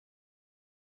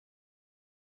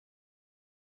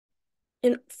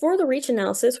And for the reach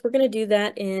analysis, we're going to do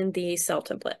that in the cell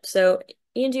template. So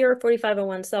ENGR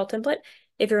 4501 cell template.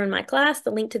 If you're in my class,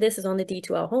 the link to this is on the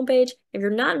D2L homepage. If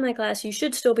you're not in my class, you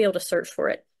should still be able to search for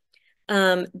it.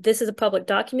 This is a public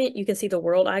document. You can see the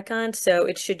world icon, so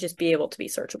it should just be able to be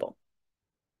searchable.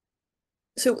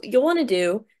 So what you'll want to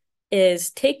do is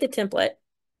take the template,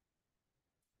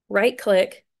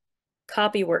 right-click,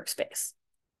 copy workspace.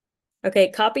 Okay,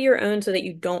 copy your own so that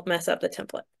you don't mess up the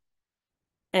template.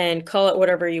 And call it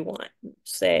whatever you want.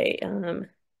 Say,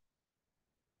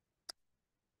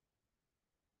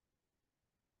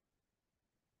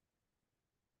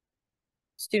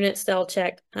 student cell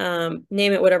check, name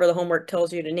it whatever the homework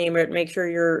tells you to name it. Make sure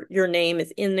your name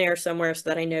is in there somewhere so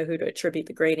that I know who to attribute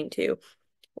the grading to.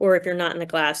 Or if you're not in the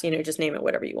class, just name it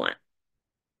whatever you want.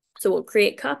 So we'll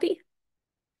create copy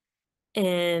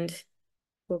and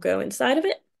we'll go inside of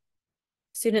it.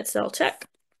 Student cell check.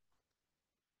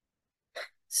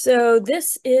 So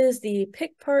this is the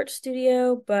pick part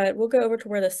studio, but we'll go over to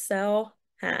where the cell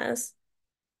has.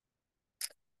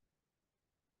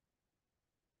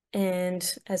 And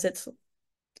as it's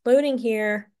loading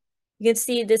here, you can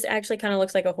see this actually kind of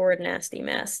looks like a horrid, nasty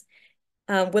mess.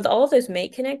 With all of those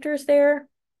mate connectors there,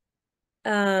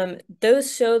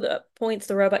 those show the points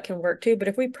the robot can work to, but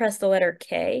if we press the letter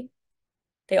K,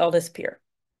 they all disappear.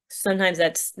 Sometimes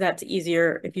that's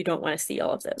easier if you don't want to see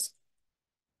all of those.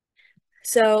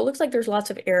 So it looks like there's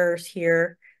lots of errors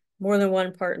here. More than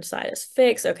one part inside is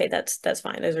fixed. Okay, that's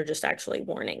fine. Those are just actually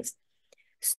warnings.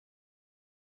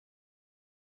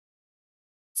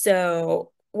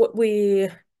 So what you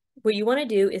want to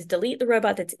do is delete the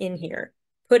robot that's in here,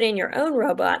 put in your own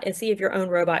robot, and see if your own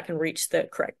robot can reach the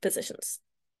correct positions.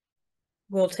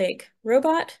 We'll take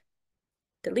robot,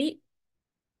 delete,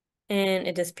 and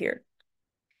it disappeared.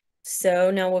 So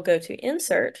now we'll go to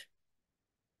insert,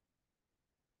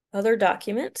 other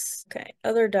documents. Okay,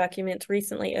 other documents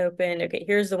recently opened. Okay,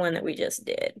 here's the one that we just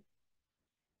did.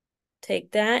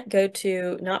 Take that, go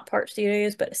to not part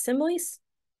studios, but assemblies.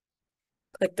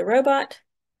 Click the robot,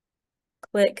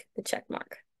 click the check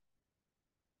mark.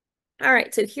 All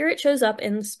right, so here it shows up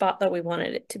in the spot that we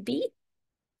wanted it to be.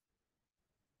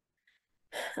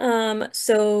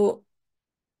 So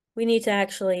we need to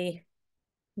actually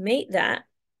mate that.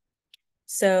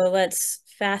 So let's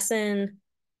fasten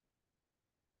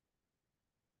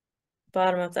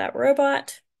bottom of that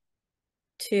robot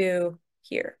to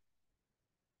here.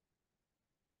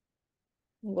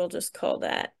 We'll just call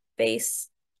that base.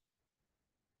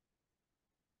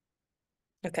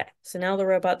 Okay, so now the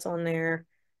robot's on there.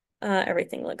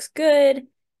 Everything looks good.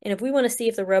 And if we want to see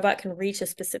if the robot can reach a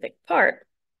specific part,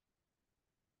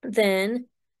 then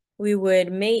we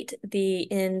would mate the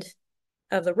end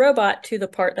of the robot to the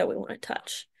part that we want to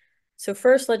touch. So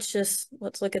first, let's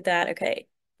look at that. Okay,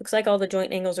 looks like all the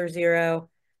joint angles are 0.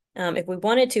 If we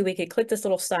wanted to, we could click this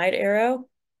little side arrow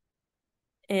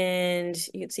and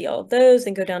you can see all of those,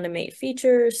 then go down to mate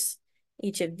features.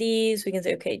 Each of these, we can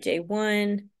say, okay,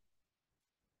 J1,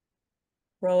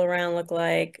 roll around, look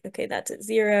like, okay, that's at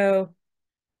 0.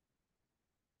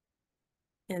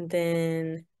 And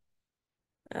then,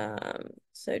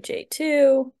 so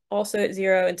J2, also at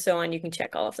 0, and so on. You can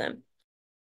check all of them.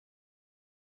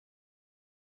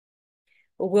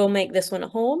 We'll make this one a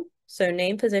home. So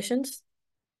name positions,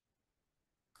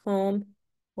 home,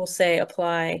 we'll say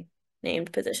apply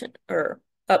named position or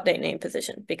update named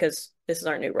position because this is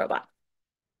our new robot.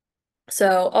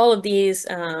 So all of these,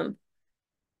 let's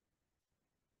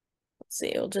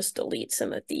see, we'll just delete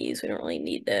some of these. We don't really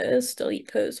need those.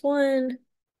 Delete pose 1.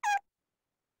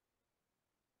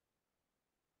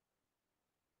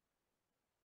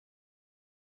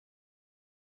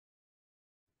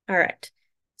 All right.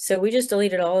 So we just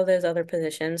deleted all of those other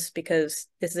positions because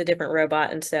this is a different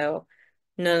robot, and so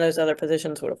none of those other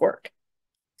positions would have worked.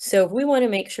 So if we want to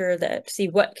make sure that, see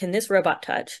what can this robot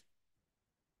touch,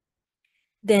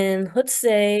 then let's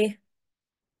say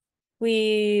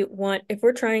if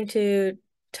we're trying to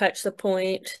touch the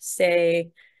point,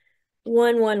 say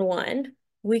 1, 1, 1,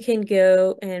 we can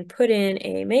go and put in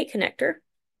a mate connector.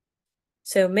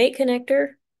 So mate connector,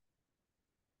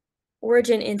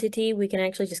 origin entity, we can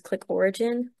actually just click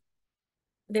origin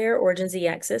there, origin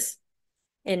z-axis,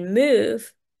 and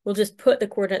move, we'll just put the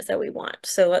coordinates that we want.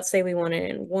 So let's say we want it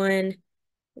in 1 in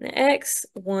the x,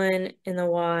 1 in the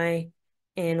y,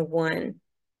 and 1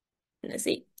 in the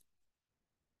z.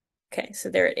 Okay, so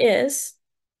there it is.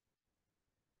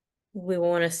 We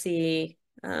want to see,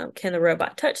 can the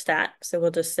robot touch that? So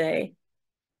we'll just say,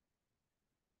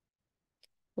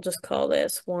 we'll just call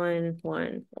this 1,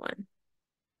 1, 1.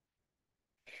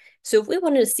 So if we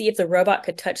wanted to see if the robot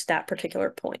could touch that particular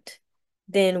point,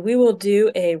 then we will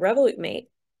do a revolute mate.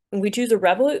 And we choose a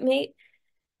revolute mate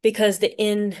because the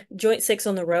end joint 6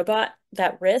 on the robot,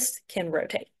 that wrist, can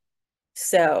rotate.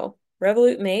 So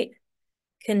revolute mate,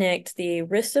 connect the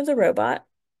wrist of the robot.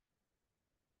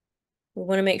 We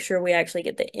want to make sure we actually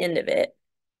get the end of it.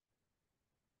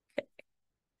 Okay.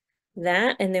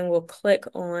 That, and then we'll click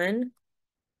on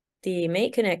the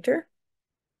mate connector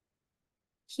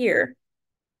here.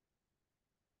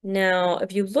 Now,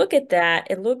 if you look at that,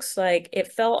 it looks like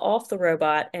it fell off the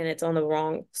robot and it's on the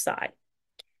wrong side.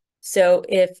 So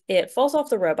if it falls off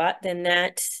the robot, then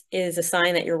that is a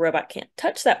sign that your robot can't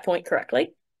touch that point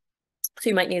correctly. So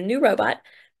you might need a new robot.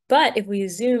 But if we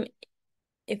zoom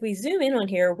in on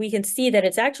here, we can see that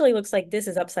it actually looks like this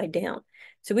is upside down.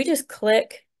 So we just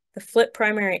click the flip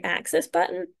primary axis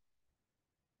button,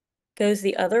 goes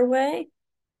the other way.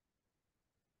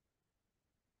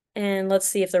 And let's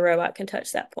see if the robot can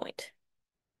touch that point.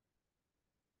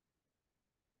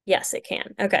 Yes, it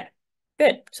can. Okay,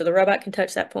 good. So the robot can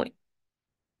touch that point.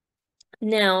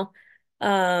 Now,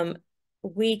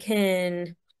 we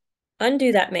can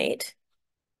undo that mate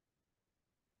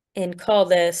and call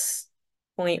this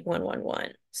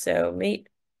 0.111. So mate,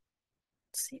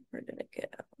 let's see, where did it go?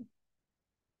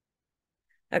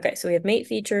 Okay, so we have mate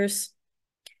features.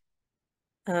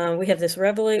 We have this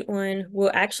revolute one.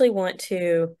 We'll actually want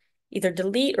to either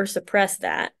delete or suppress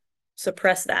that.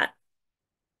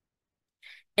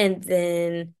 And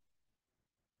then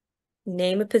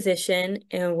name a position,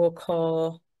 and we'll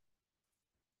call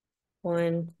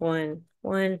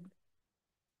 111.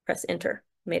 Press enter,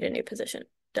 made a new position.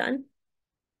 Done.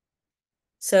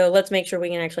 So let's make sure we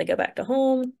can actually go back to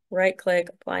home, right click,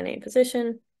 apply name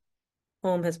position.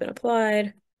 Home has been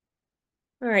applied.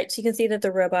 All right, so you can see that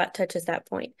the robot touches that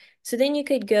point. So then you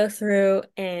could go through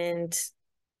and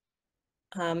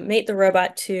mate the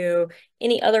robot to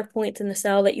any other points in the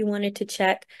cell that you wanted to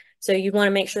check. So you want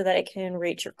to make sure that it can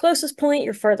reach your closest point,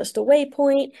 your furthest away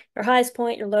point, your highest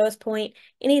point, your lowest point,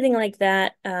 anything like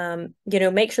that.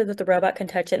 Make sure that the robot can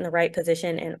touch it in the right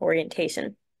position and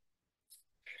orientation.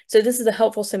 So this is a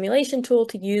helpful simulation tool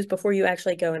to use before you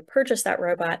actually go and purchase that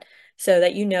robot so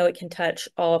that you know it can touch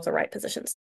all of the right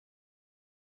positions.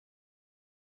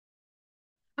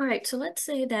 All right, so let's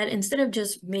say that instead of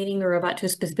just mating the robot to a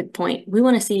specific point, we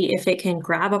want to see if it can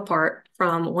grab a part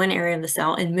from one area of the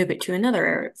cell and move it to another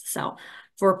area of the cell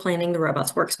for planning the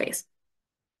robot's workspace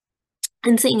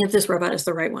and seeing if this robot is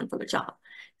the right one for the job.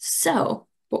 So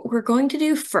what we're going to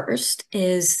do first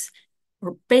is,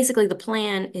 or basically the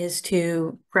plan is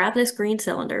to grab this green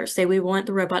cylinder. Say we want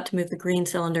the robot to move the green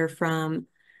cylinder from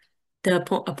a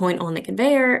point on the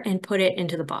conveyor and put it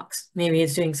into the box. Maybe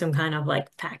it's doing some kind of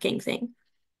like packing thing.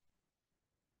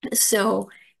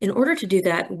 So in order to do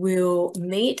that, we'll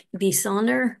mate the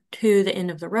cylinder to the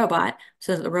end of the robot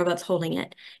so that the robot's holding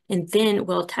it. And then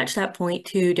we'll attach that point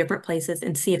to different places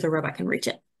and see if the robot can reach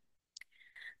it.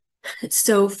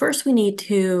 So first we need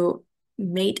to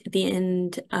mate the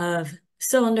end of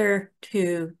cylinder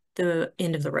to the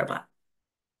end of the robot.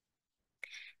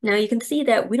 Now you can see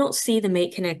that we don't see the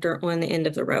mate connector on the end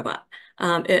of the robot.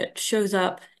 It shows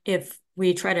up if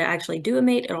we try to actually do a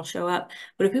mate, it'll show up.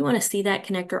 But if we want to see that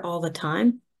connector all the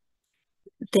time,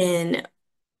 then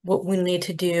what we need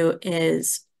to do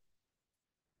is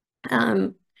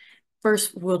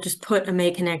first we'll just put a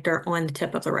mate connector on the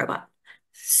tip of the robot.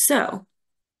 So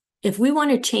if we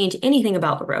want to change anything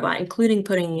about the robot, including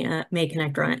putting a mate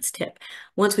connector on its tip,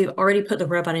 once we've already put the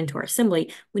robot into our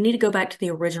assembly, we need to go back to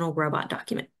the original robot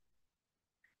document.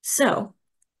 So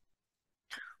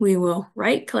we will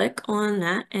right click on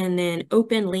that and then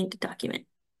open linked document.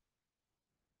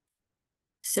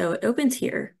 So it opens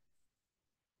here.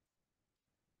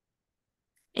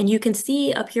 And you can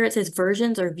see up here it says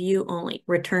versions or view only,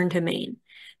 return to main.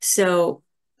 So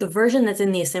the version that's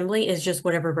in the assembly is just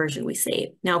whatever version we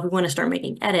save. Now, if we want to start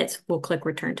making edits, we'll click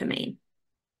return to main.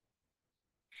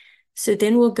 So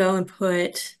then we'll go and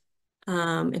put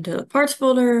into the parts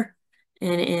folder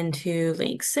and into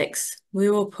link 6, we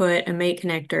will put a mate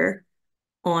connector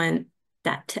on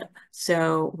that tip.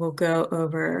 So we'll go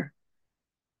over,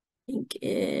 I think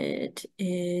it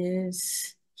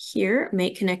is here,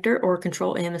 mate connector, or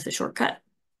Control M is the shortcut.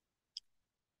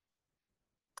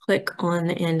 Click on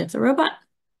the end of the robot.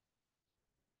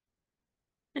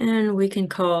 And we can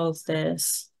call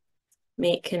this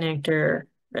mate connector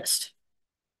wrist.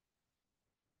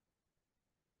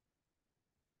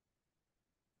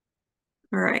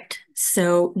 All right,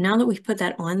 so now that we've put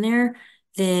that on there,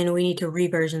 then we need to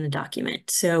reversion the document.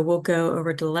 So we'll go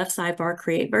over to the left sidebar,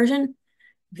 create version,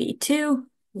 V2.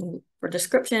 For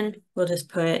description, we'll just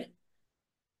put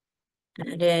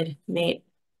added mate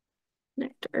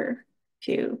connector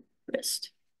to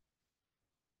wrist.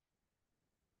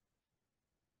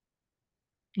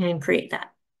 And create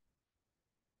that.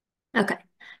 Okay,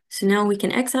 so now we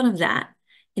can X out of that.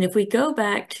 And if we go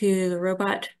back to the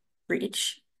robot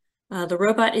reach, the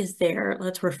robot is there.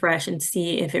 Let's refresh and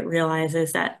see if it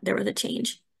realizes that there was a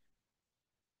change.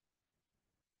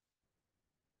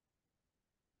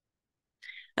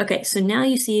 Okay, so now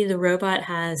you see the robot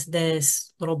has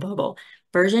this little bubble.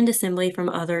 Versioned assembly from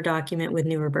other document with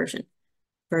newer version.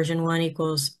 Version 1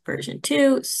 equals version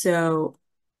 2. So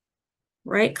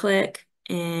right click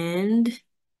and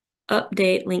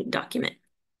update link document.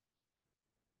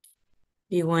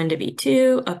 V1 to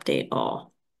V2, update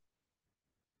all.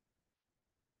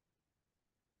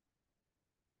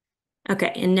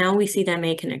 Okay, and now we see that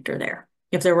mate connector there.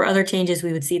 If there were other changes,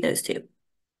 we would see those too.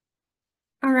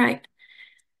 All right.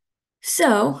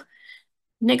 So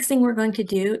next thing we're going to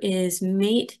do is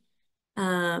mate,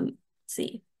 let's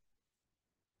see,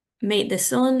 mate the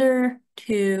cylinder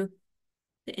to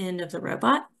the end of the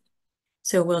robot.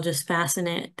 So we'll just fasten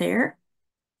it there.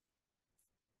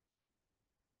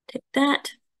 Take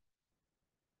that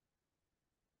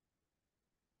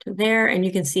to there, and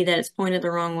you can see that it's pointed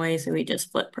the wrong way, so we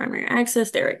just flip primary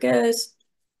axis. There it goes.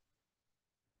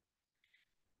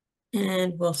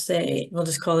 And we'll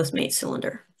just call this mate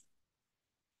cylinder.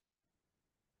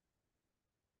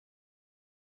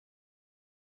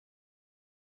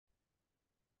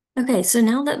 Okay, so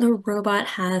now that the robot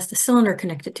has the cylinder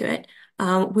connected to it,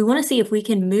 we want to see if we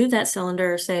can move that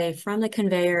cylinder, say, from the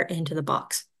conveyor into the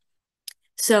box.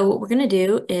 So what we're going to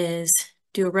do is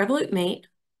do a revolute mate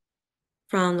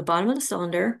from the bottom of the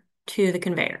cylinder to the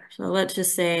conveyor. So let's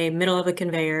just say middle of the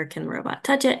conveyor, can the robot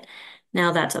touch it?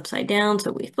 Now that's upside down,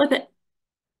 so we flip it.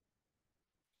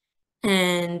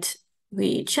 And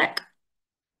we check.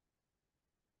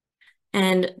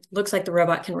 And looks like the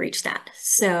robot can reach that.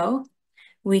 So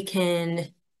we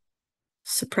can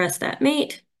suppress that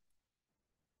mate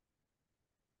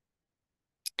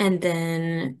and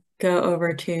then go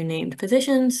over to named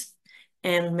positions,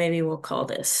 and maybe we'll call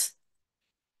this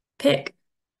pick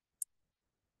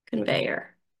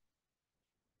conveyor.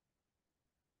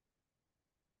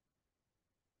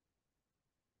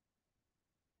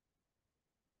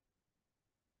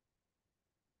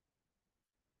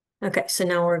 Okay, so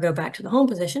now we'll go back to the home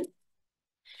position,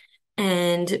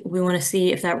 and we want to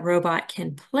see if that robot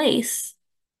can place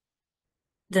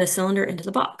the cylinder into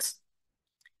the box.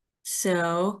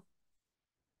 So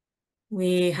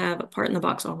we have a part in the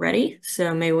box already,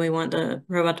 so maybe we want the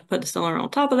robot to put the cylinder on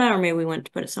top of that, or maybe we want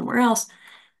to put it somewhere else.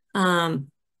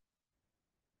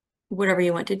 Whatever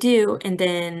you want to do, and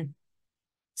then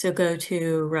so go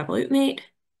to revolute mate,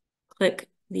 click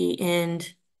the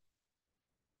end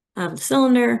of the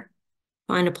cylinder,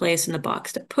 find a place in the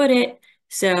box to put it.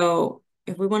 So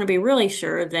if we want to be really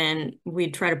sure, then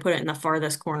we'd try to put it in the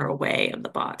farthest corner away of the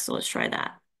box. So let's try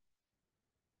that.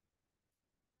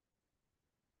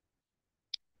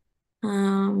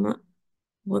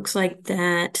 Looks like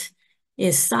that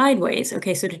is sideways.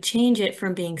 Okay, so to change it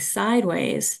from being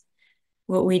sideways,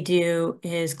 what we do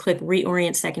is click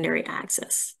reorient secondary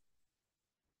axis.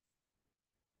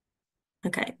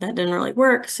 Okay, that didn't really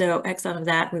work, so X out of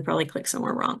that, we probably clicked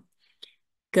somewhere wrong.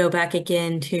 Go back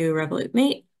again to revolute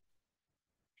mate,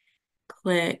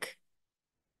 click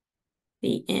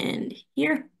the end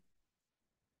here,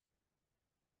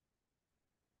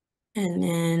 and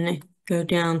then go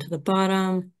down to the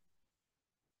bottom.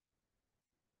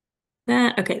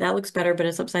 Okay, that looks better, but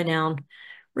it's upside down.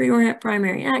 Reorient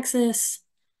primary axis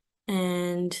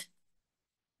and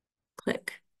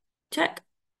click check.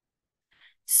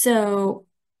 So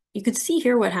you could see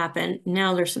here what happened.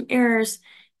 Now there's some errors,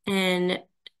 and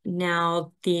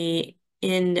now the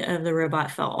end of the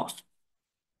robot fell off.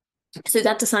 So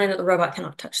that's a sign that the robot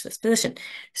cannot touch this position.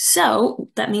 So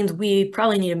that means we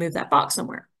probably need to move that box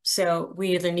somewhere. So we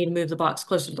either need to move the box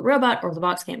closer to the robot, or the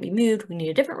box can't be moved. We need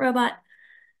a different robot,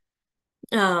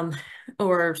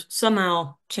 or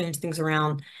somehow change things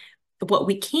around. What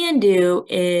we can do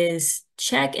is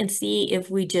check and see if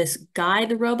we just guide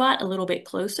the robot a little bit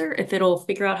closer, if it'll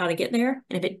figure out how to get there.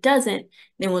 And if it doesn't,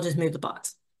 then we'll just move the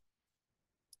box.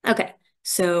 Okay,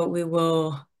 so we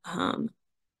will,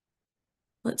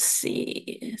 let's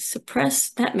see, suppress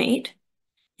that mate,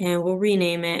 and we'll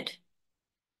rename it,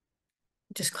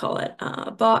 just call it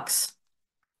box,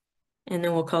 and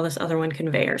then we'll call this other one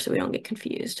conveyor so we don't get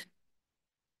confused.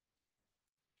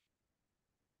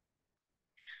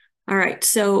 All right,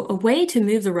 so a way to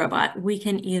move the robot, we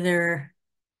can either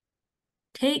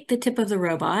take the tip of the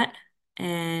robot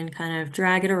and kind of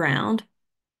drag it around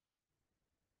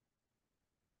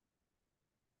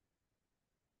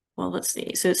well, let's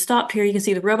see. So it stopped here. You can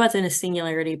see the robot's in a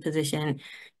singularity position.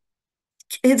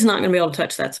 It's not going to be able to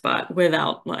touch that spot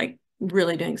without like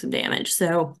really doing some damage.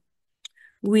 So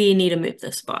we need to move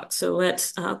this spot. So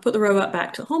let's put the robot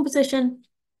back to home position.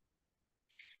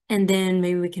 And then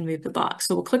maybe we can move the box.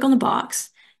 So we'll click on the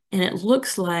box and it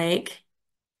looks like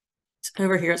it's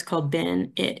over here. It's called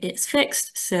bin. It is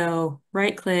fixed. So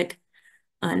right click,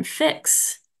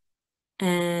 unfix.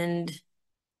 And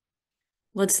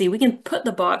let's see, we can put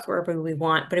the box wherever we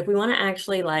want, but if we want to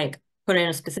actually like put it in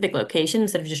a specific location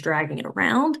instead of just dragging it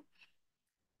around,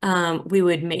 we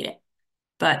would mate it.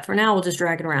 But for now, we'll just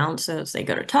drag it around. So say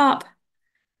go to top,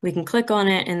 we can click on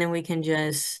it and then we can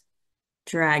just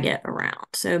drag it around.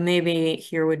 So maybe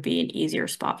here would be an easier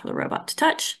spot for the robot to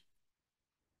touch.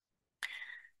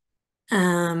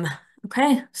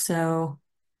 Okay, so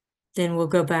then we'll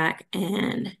go back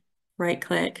and right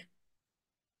click,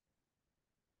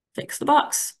 fix the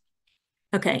box.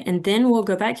 Okay, and then we'll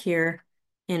go back here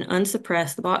and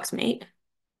unsuppress the box mate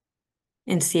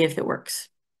and see if it works.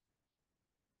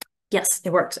 Yes,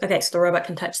 it works. Okay, so the robot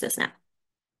can touch this now.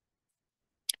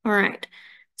 All right,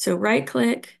 so right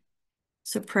click,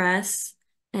 suppress,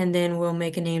 and then we'll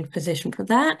make a named position for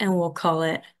that and we'll call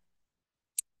it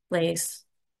place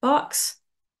box.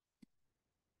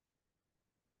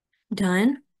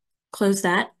 Done. Close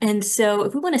that. And so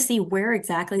if we want to see where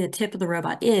exactly the tip of the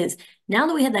robot is, now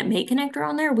that we have that mate connector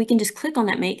on there, we can just click on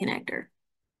that mate connector.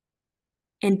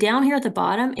 And down here at the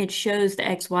bottom, it shows the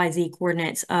XYZ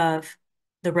coordinates of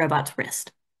the robot's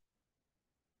wrist.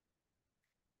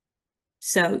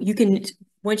 So you can,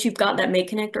 once you've got that mate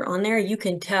connector on there, you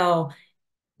can tell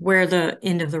where the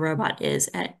end of the robot is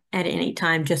at any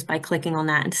time just by clicking on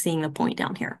that and seeing the point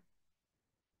down here.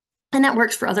 And that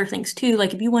works for other things too.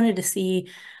 Like if you wanted to see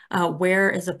where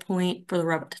is a point for the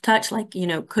robot to touch, like, you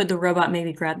know, could the robot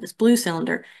maybe grab this blue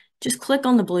cylinder? Just click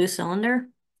on the blue cylinder.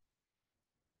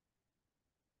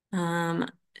 You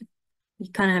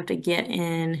kind of have to get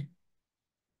in.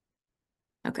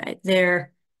 Okay,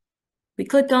 there. We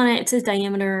clicked on it. It says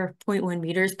diameter 0.1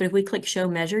 meters, but if we click show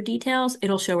measure details,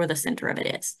 it'll show where the center of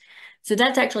it is. So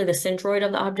that's actually the centroid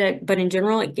of the object, but in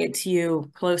general, it gets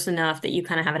you close enough that you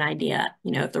kind of have an idea,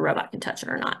 you know, if the robot can touch it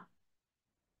or not.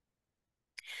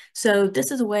 So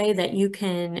this is a way that you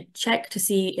can check to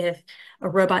see if a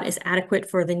robot is adequate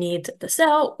for the needs of the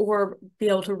cell or be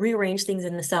able to rearrange things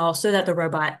in the cell so that the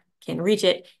robot can reach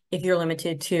it if you're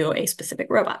limited to a specific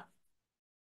robot.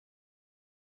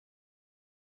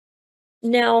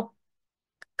 Now,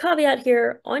 caveat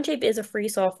here, Onshape is a free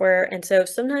software, and so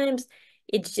sometimes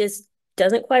it just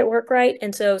doesn't quite work right.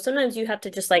 And so sometimes you have to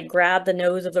just like grab the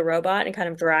nose of the robot and kind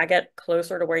of drag it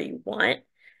closer to where you want,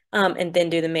 and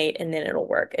then do the mate, and then it'll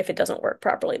work if it doesn't work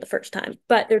properly the first time.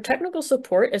 But their technical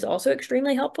support is also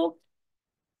extremely helpful.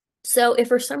 So if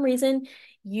for some reason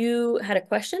you had a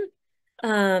question,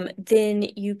 then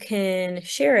you can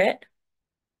share it.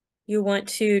 You want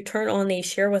to turn on the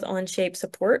share with Onshape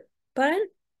support button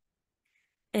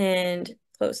and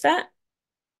close that.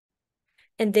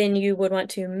 And then you would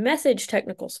want to message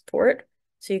technical support.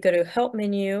 So you go to help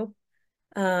menu.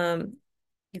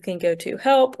 You can go to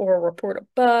help or report a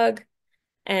bug.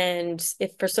 And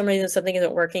if for some reason something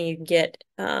isn't working, you can get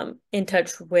in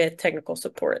touch with technical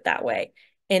support that way.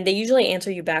 And they usually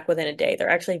answer you back within a day. They're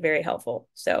actually very helpful.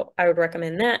 So I would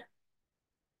recommend that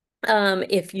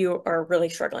if you are really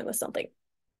struggling with something.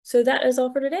 So that is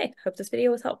all for today. Hope this video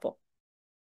was helpful.